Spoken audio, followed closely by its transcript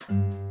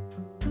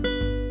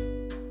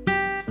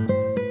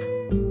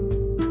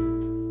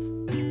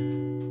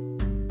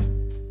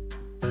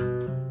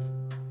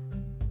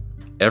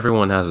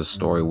Everyone has a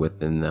story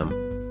within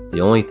them.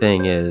 The only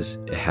thing is,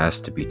 it has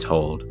to be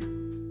told.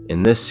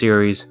 In this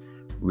series,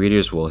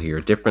 readers will hear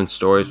different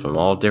stories from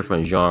all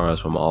different genres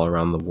from all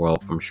around the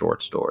world from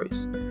short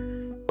stories.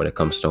 When it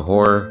comes to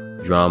horror,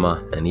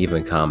 drama, and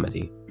even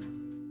comedy.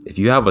 If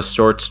you have a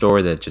short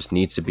story that just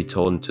needs to be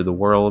told into the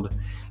world,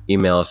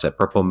 email us at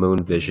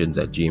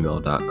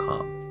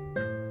purplemoonvisions@gmail.com.